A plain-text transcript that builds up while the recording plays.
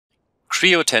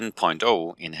Creo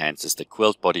 10.0 enhances the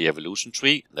quilt body evolution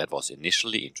tree that was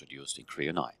initially introduced in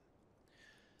Creo 9.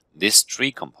 This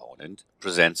tree component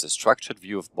presents a structured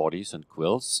view of bodies and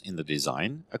quilts in the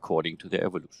design according to their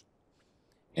evolution.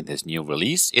 In this new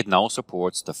release, it now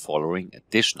supports the following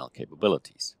additional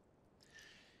capabilities.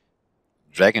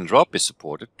 Drag and drop is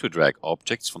supported to drag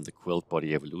objects from the quilt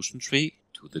body evolution tree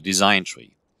to the design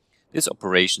tree. This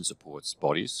operation supports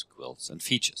bodies, quilts, and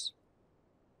features.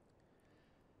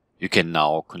 You can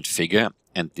now configure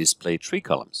and display tree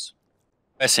columns.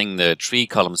 Pressing the Tree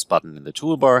Columns button in the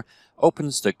toolbar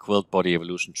opens the Quilt Body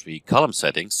Evolution Tree column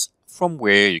settings, from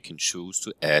where you can choose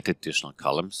to add additional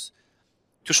columns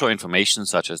to show information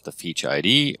such as the feature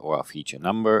ID or a feature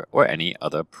number or any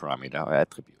other parameter or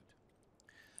attribute.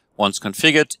 Once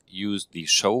configured, use the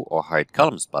Show or Hide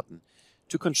Columns button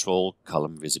to control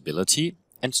column visibility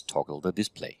and toggle the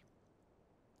display.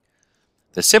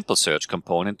 The Simple Search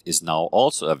component is now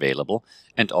also available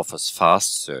and offers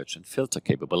fast search and filter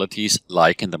capabilities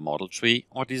like in the Model Tree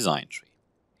or Design Tree.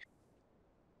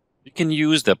 You can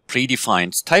use the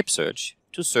predefined Type Search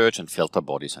to search and filter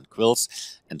bodies and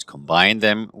quilts and combine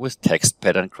them with text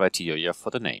pattern criteria for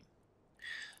the name.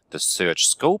 The search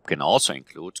scope can also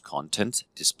include content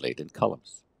displayed in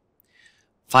columns.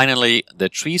 Finally, the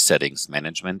tree settings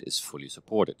management is fully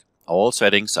supported. All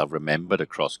settings are remembered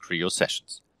across Creo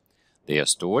sessions. They are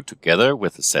stored together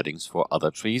with the settings for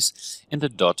other trees in the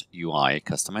 .ui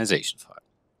customization file.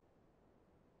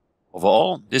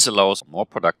 Overall, this allows more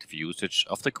productive usage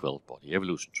of the quilt body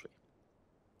evolution tree.